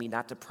causing me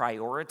not to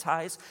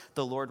prioritize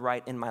the Lord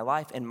right in my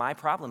life. And my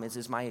problem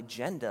is my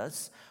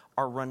agendas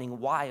are running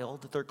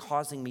wild. They're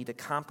causing me to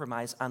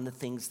compromise on the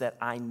things that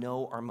I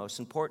know are most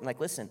important. Like,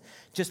 listen,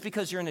 just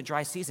because you're in a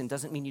dry season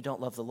doesn't mean you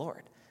don't love the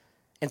Lord.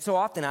 And so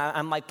often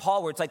I'm like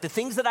Paul, where it's like the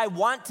things that I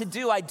want to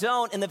do, I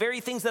don't. And the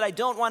very things that I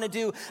don't want to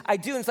do, I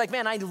do. And it's like,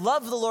 man, I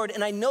love the Lord.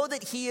 And I know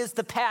that he is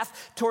the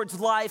path towards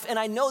life. And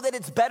I know that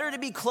it's better to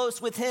be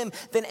close with him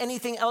than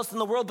anything else in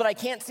the world. But I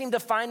can't seem to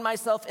find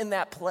myself in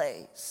that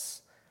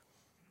place.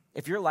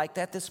 If you're like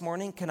that this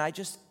morning, can I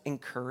just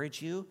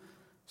encourage you?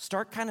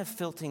 Start kind of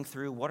filtering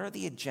through what are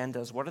the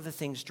agendas? What are the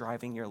things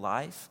driving your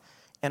life?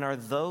 And are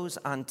those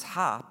on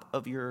top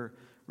of your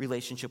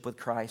relationship with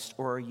Christ?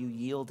 Or are you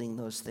yielding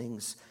those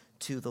things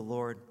to the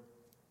Lord?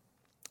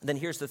 Then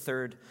here's the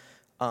third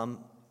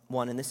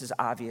one, and this is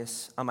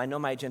obvious. I know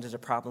my agenda is a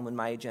problem when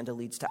my agenda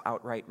leads to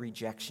outright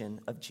rejection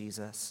of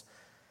Jesus.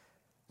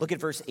 Look at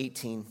verse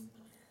 18.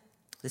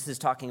 This is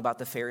talking about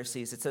the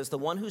Pharisees. It says, the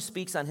one who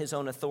speaks on his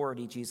own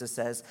authority, Jesus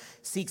says,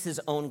 seeks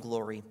his own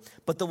glory.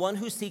 But the one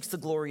who seeks the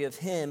glory of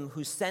him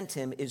who sent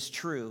him is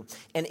true,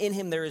 and in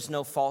him there is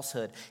no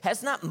falsehood.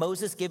 Has not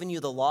Moses given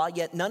you the law?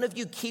 Yet none of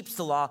you keeps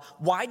the law.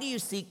 Why do you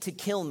seek to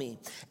kill me?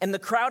 And the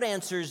crowd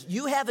answers,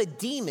 you have a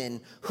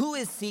demon. Who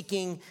is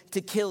seeking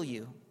to kill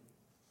you?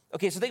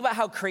 Okay, so think about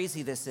how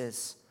crazy this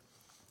is.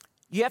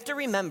 You have to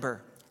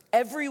remember,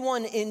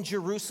 everyone in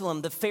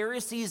Jerusalem, the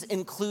Pharisees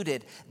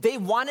included, they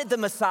wanted the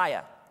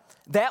Messiah.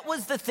 That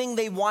was the thing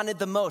they wanted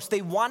the most.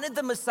 They wanted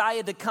the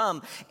Messiah to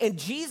come. And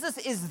Jesus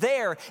is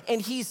there,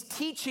 and he's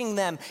teaching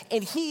them.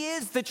 And he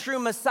is the true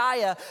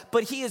Messiah,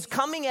 but he is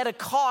coming at a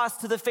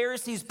cost to the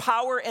Pharisees'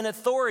 power and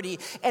authority.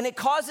 And it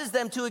causes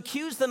them to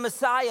accuse the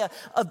Messiah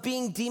of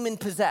being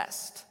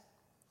demon-possessed.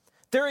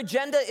 Their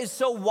agenda is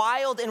so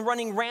wild and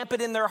running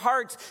rampant in their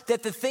hearts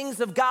that the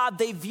things of God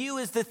they view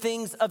as the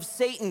things of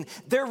Satan.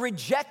 They're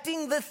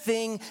rejecting the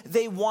thing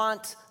they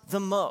want the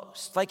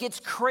most. Like, it's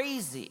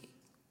crazy.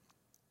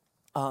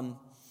 All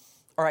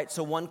right,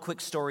 so one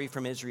quick story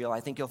from Israel. I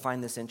think you'll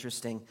find this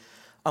interesting.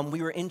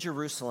 We were in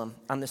Jerusalem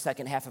on the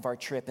second half of our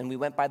trip, and we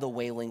went by the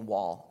Wailing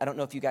Wall. I don't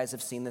know if you guys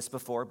have seen this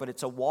before, but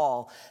it's a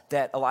wall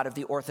that a lot of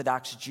the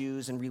Orthodox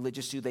Jews and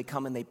religious Jews, they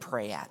come and they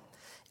pray at.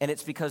 And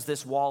it's because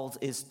this wall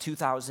is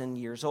 2,000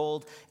 years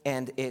old,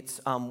 and it's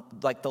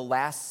like the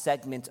last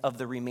segment of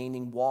the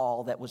remaining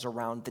wall that was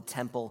around the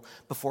temple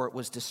before it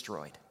was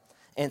destroyed.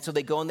 And so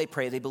they go and they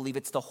pray. They believe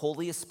it's the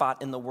holiest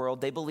spot in the world.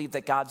 They believe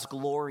that God's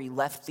glory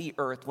left the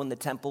earth when the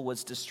temple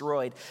was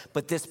destroyed,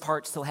 but this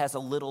part still has a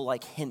little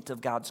like hint of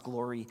God's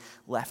glory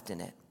left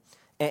in it.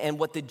 And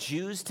what the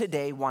Jews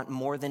today want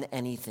more than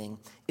anything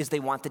is they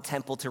want the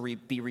temple to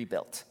be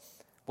rebuilt.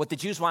 What the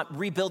Jews want,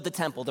 rebuild the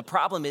temple. The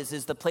problem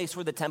is the place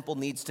where the temple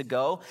needs to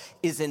go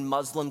is in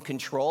Muslim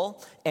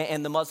control,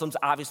 and the Muslims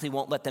obviously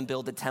won't let them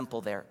build a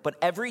temple there. But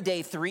every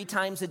day, 3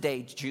 times a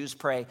day, Jews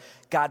pray,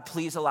 God,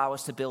 please allow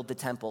us to build the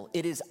temple.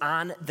 It is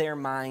on their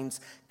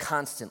minds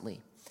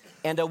constantly.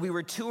 And we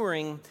were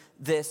touring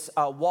this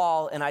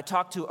wall, and I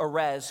talked to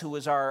Erez, who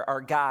was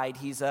our guide.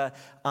 He's an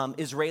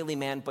Israeli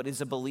man, but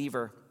is a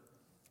believer.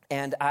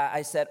 And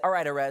I said, all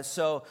right, Erez,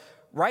 so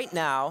right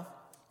now,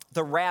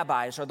 the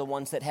rabbis are the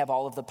ones that have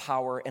all of the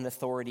power and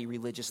authority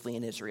religiously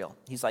in Israel.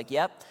 He's like,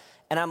 yep.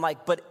 And I'm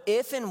like, but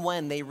if and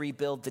when they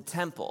rebuild the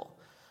temple,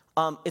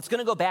 it's going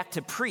to go back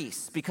to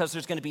priests because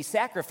there's going to be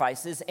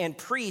sacrifices, and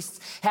priests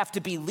have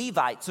to be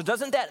Levites. So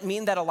doesn't that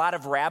mean that a lot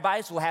of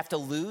rabbis will have to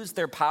lose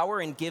their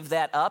power and give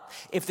that up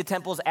if the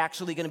temple is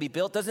actually going to be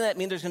built? Doesn't that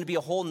mean there's going to be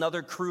a whole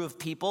nother crew of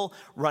people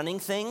running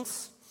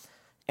things?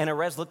 And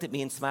Erez looked at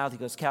me and smiled. He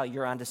goes, Cal,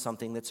 you're onto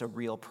something that's a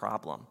real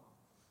problem.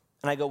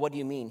 And I go, what do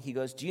you mean? He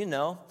goes, do you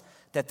know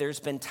that there's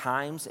been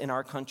times in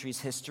our country's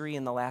history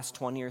in the last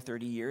 20 or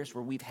 30 years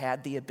where we've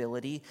had the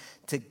ability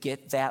to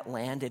get that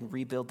land and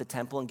rebuild the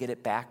temple and get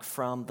it back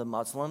from the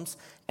Muslims,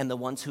 and the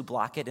ones who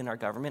block it in our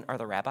government are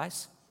the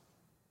rabbis?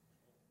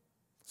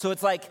 So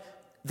it's like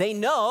they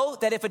know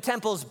that if a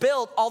temple's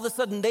built, all of a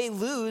sudden they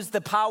lose the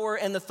power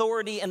and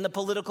authority and the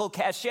political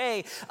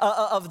cachet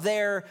of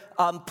their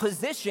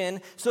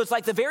position. So it's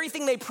like the very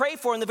thing they pray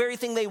for and the very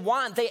thing they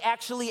want, they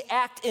actually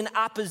act in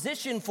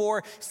opposition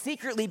for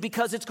secretly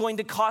because it's going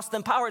to cost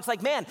them power. It's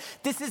like, man,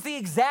 this is the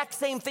exact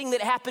same thing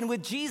that happened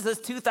with Jesus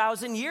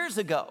 2,000 years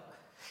ago.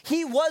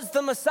 He was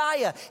the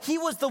Messiah. He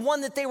was the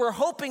one that they were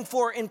hoping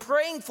for and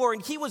praying for,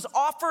 and he was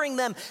offering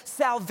them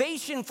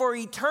salvation for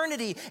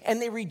eternity,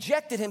 and they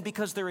rejected him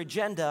because their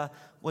agenda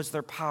was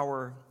their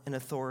power and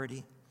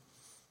authority.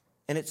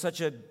 And it's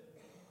such an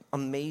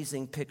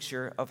amazing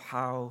picture of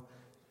how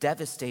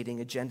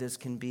devastating agendas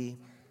can be.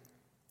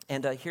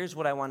 And here's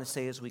what I want to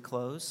say as we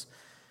close.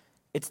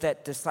 It's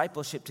that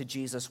discipleship to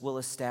Jesus will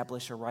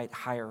establish a right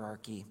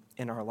hierarchy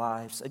in our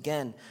lives.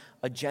 Again,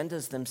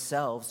 agendas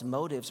themselves,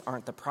 motives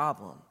aren't the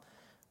problem.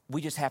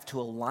 We just have to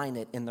align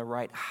it in the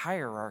right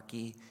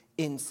hierarchy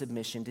in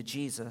submission to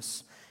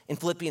Jesus. In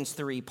Philippians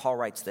 3, Paul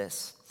writes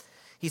this.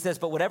 He says,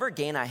 but whatever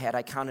gain I had,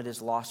 I counted as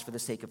loss for the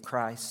sake of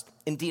Christ.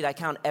 Indeed, I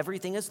count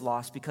everything as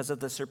loss because of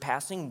the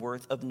surpassing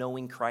worth of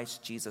knowing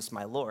Christ Jesus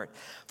my Lord.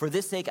 For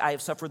this sake, I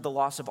have suffered the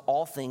loss of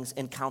all things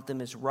and count them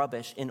as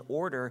rubbish in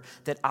order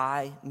that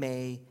I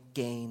may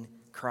gain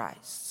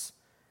Christ.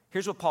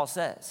 Here's what Paul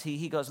says.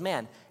 He goes,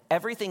 man,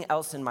 everything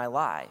else in my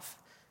life,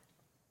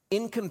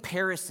 in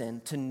comparison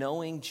to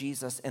knowing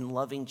Jesus and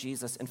loving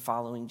Jesus and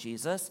following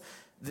Jesus,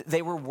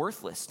 they were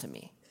worthless to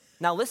me.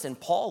 Now listen,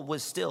 Paul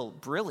was still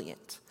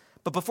brilliant.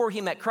 But before he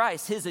met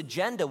Christ, his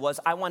agenda was,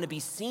 I want to be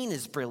seen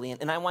as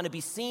brilliant, and I want to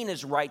be seen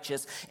as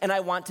righteous, and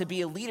I want to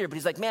be a leader. But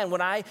he's like, man,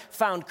 when I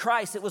found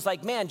Christ, it was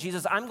like, man,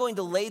 Jesus, I'm going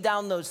to lay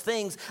down those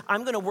things.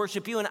 I'm going to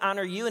worship you and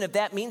honor you. And if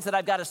that means that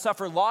I've got to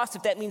suffer loss,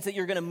 if that means that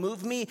you're going to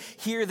move me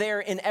here, there,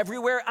 and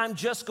everywhere, I'm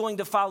just going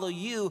to follow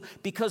you,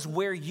 because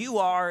where you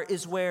are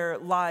is where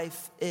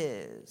life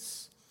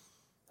is.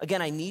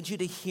 Again, I need you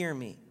to hear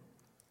me.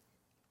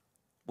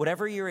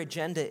 Whatever your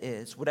agenda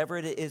is, whatever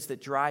it is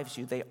that drives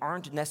you, they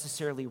aren't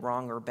necessarily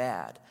wrong or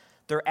bad.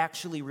 They're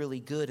actually really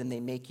good, and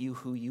they make you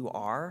who you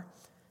are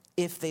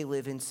if they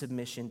live in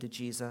submission to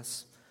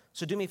Jesus.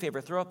 So do me a favor,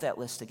 throw up that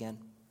list again.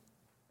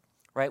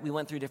 Right? We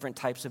went through different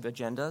types of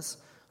agendas.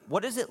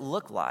 What does it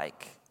look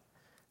like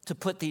to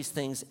put these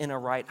things in a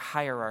right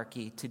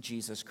hierarchy to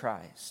Jesus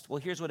Christ? Well,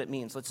 here's what it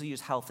means. Let's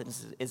use health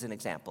as an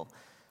example.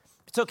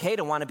 It's okay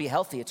to want to be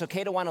healthy. It's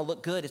okay to want to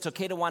look good. It's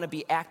okay to want to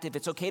be active.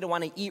 It's okay to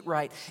want to eat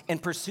right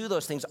and pursue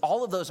those things.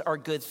 All of those are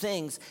good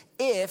things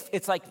if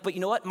it's like, but you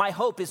know what? My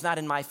hope is not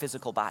in my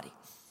physical body.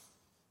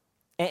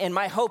 And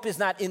my hope is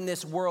not in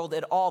this world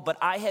at all, but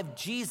I have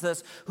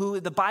Jesus, who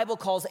the Bible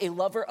calls a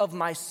lover of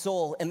my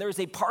soul. And there's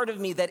a part of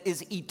me that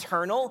is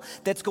eternal,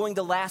 that's going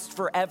to last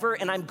forever,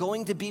 and I'm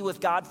going to be with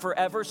God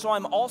forever. So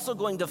I'm also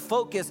going to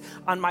focus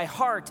on my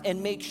heart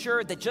and make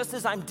sure that just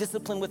as I'm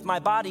disciplined with my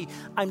body,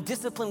 I'm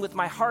disciplined with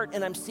my heart,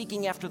 and I'm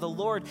seeking after the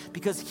Lord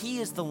because he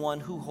is the one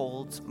who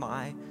holds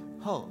my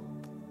hope.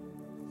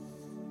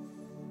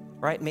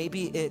 Right?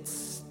 Maybe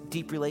it's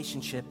deep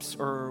relationships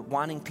or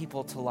wanting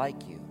people to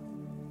like you.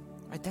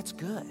 Right, that's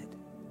good.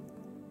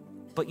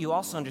 But you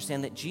also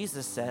understand that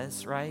Jesus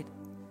says, right,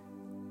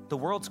 the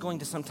world's going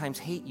to sometimes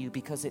hate you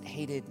because it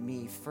hated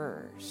me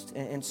first.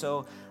 And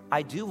so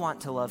I do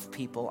want to love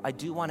people. I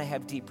do want to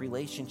have deep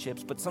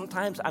relationships, but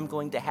sometimes I'm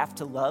going to have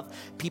to love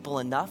people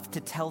enough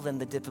to tell them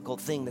the difficult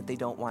thing that they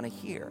don't want to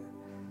hear.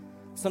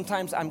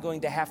 Sometimes I'm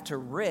going to have to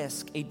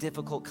risk a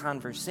difficult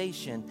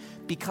conversation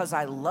because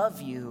I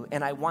love you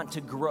and I want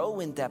to grow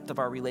in depth of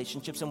our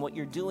relationships, and what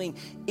you're doing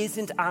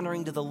isn't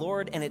honoring to the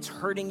Lord and it's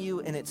hurting you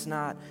and it's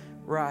not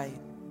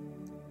right.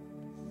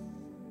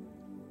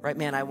 Right,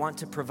 man, I want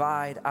to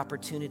provide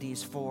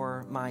opportunities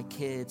for my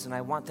kids and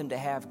I want them to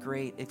have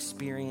great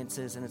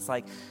experiences, and it's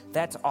like,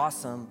 that's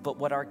awesome, but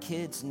what our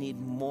kids need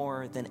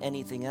more than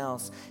anything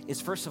else is,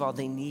 first of all,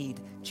 they need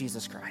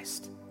Jesus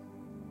Christ.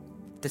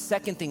 The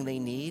second thing they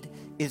need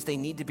is they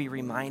need to be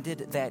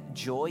reminded that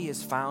joy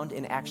is found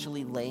in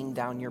actually laying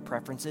down your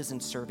preferences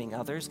and serving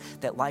others,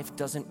 that life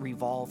doesn't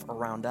revolve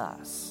around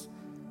us.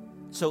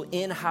 So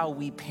in how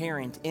we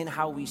parent, in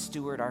how we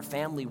steward our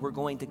family, we're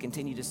going to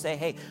continue to say,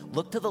 hey,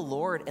 look to the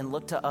Lord and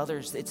look to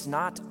others. It's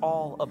not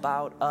all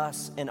about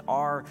us and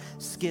our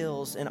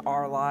skills and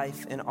our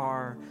life and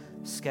our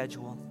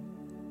schedule.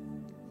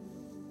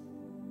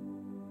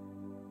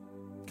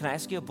 Can I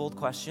ask you a bold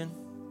question?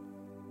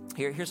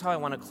 Here's how I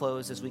want to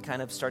close as we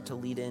kind of start to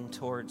lead in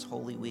towards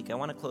Holy Week. I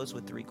want to close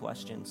with 3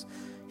 questions.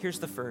 Here's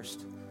the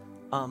first.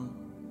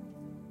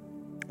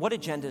 What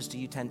agendas do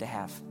you tend to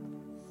have?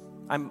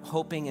 I'm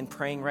hoping and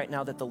praying right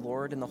now that the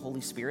Lord and the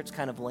Holy Spirit's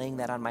kind of laying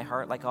that on my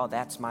heart, like, oh,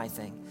 that's my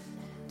thing.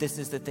 This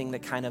is the thing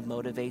that kind of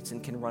motivates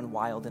and can run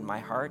wild in my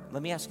heart.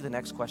 Let me ask you the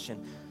next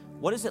question.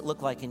 What does it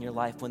look like in your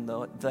life when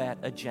that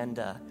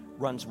agenda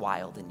runs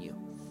wild in you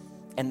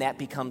and that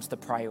becomes the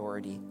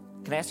priority?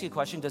 Can I ask you a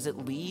question? Does it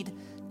lead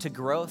to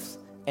growth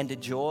and to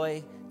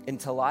joy and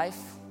to life?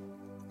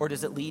 Or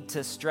does it lead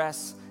to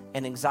stress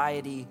and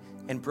anxiety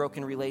and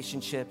broken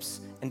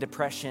relationships and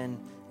depression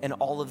and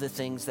all of the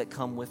things that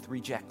come with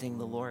rejecting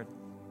the Lord?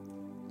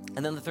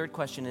 And then the third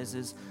question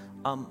is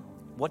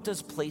what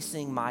does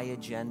placing my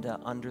agenda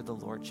under the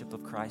lordship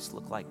of Christ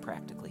look like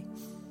practically?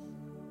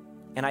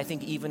 And I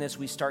think even as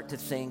we start to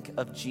think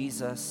of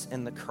Jesus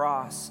and the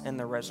cross and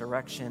the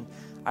resurrection,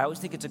 I always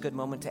think it's a good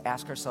moment to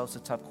ask ourselves the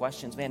tough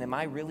questions. Man, am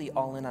I really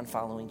all in on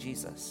following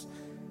Jesus?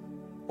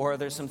 Or are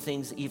there some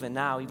things even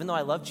now, even though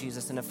I love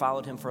Jesus and have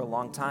followed him for a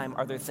long time,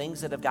 are there things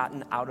that have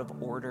gotten out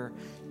of order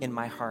in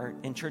my heart?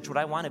 In church, what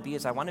I want to be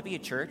is I want to be a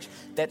church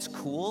that's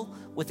cool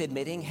with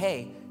admitting,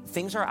 hey,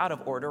 things are out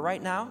of order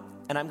right now,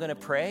 and I'm going to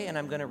pray and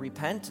I'm going to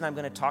repent and I'm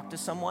going to talk to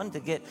someone to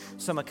get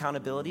some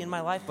accountability in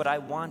my life, but I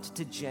want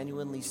to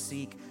genuinely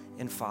seek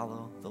and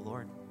follow the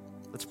Lord.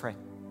 Let's pray.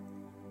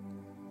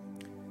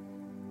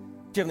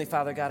 Dear Heavenly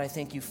Father, God, I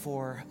thank you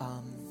for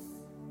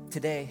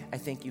today. I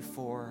thank you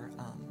for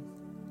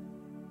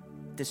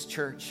this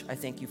church. I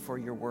thank you for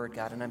your word,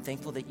 God, and I'm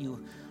thankful that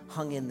you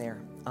hung in there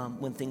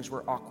when things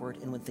were awkward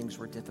and when things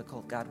were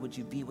difficult. God, would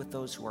you be with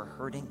those who are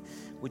hurting?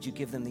 Would you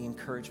give them the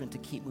encouragement to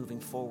keep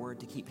moving forward,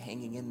 to keep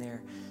hanging in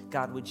there?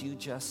 God, would you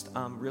just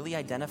really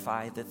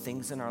identify the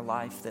things in our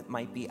life that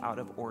might be out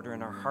of order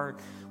in our heart?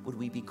 Would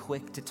we be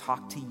quick to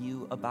talk to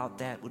you about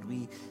that? Would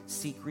we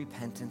seek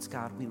repentance?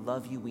 God, we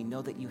love you. We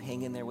know that you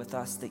hang in there with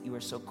us, that you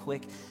are so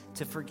quick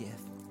to forgive.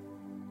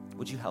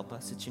 Would you help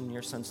us? It's in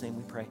your son's name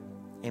we pray.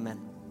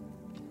 Amen.